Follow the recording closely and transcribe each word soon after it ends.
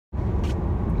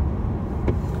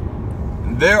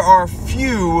There are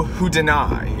few who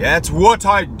deny, at what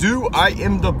I do I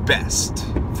am the best,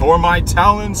 for my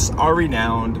talents are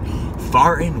renowned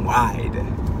far and wide.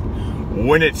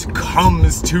 When it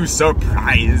comes to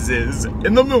surprises,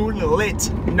 in the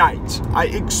moonlit night, I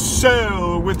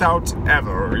excel without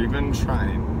ever even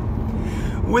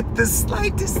trying. With the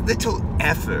slightest little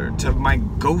effort of my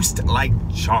ghost-like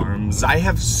charms, I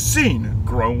have seen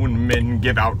grown men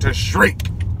give out a shriek.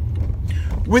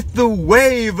 With the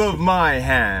wave of my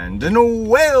hand and a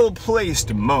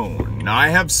well-placed moan, I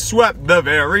have swept the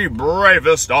very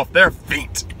bravest off their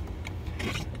feet.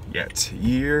 Yet,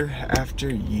 year after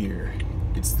year,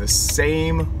 it's the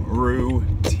same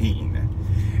routine,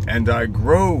 and I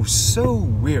grow so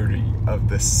weary of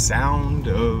the sound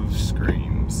of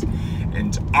screams,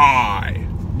 and I,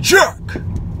 Jerk,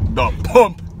 the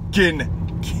Pumpkin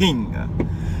King,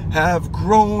 have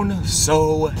grown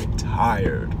so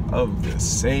tired of the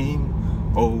same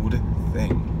old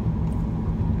thing.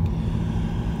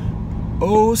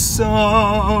 Oh,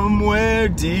 somewhere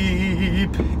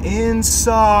deep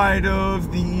inside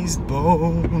of these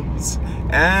bones,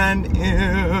 an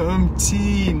emptiness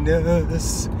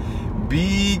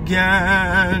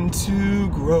began to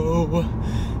grow.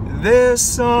 There's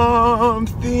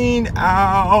something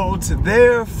out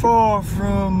there far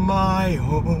from my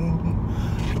home,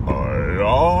 a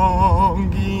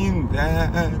longing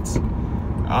that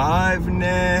I've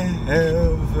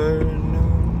never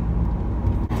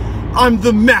known. I'm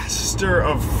the master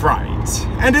of fright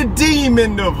and a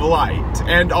demon of light,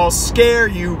 and I'll scare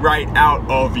you right out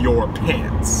of your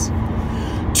pants.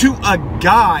 To a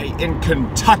guy in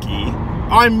Kentucky,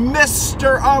 I'm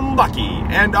Mr. Unlucky,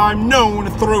 and I'm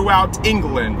known throughout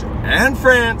England and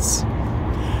France.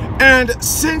 And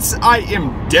since I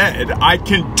am dead, I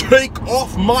can take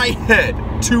off my head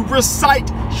to recite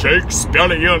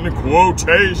Shakespearean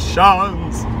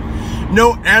quotations.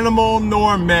 No animal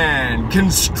nor man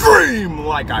can scream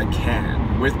like I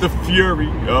can with the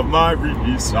fury of my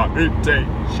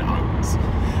recitations.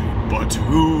 But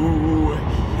who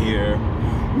here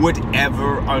would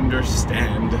ever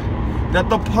understand that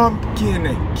the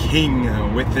Pumpkin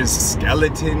King with his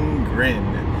skeleton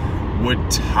grin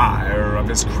would tire of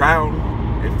his crown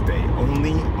if they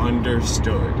only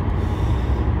understood?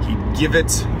 He'd give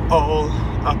it all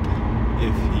up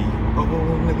if he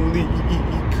only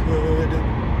could.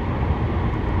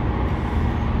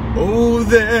 Oh,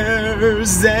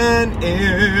 there's an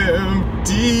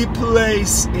empty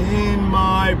place in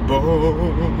my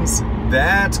bones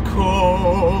that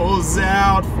calls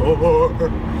out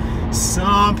for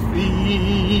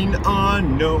something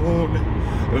unknown.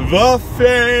 The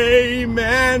fame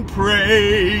and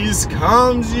praise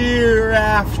comes year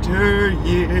after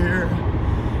year,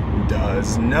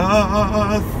 does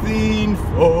nothing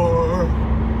for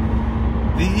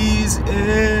these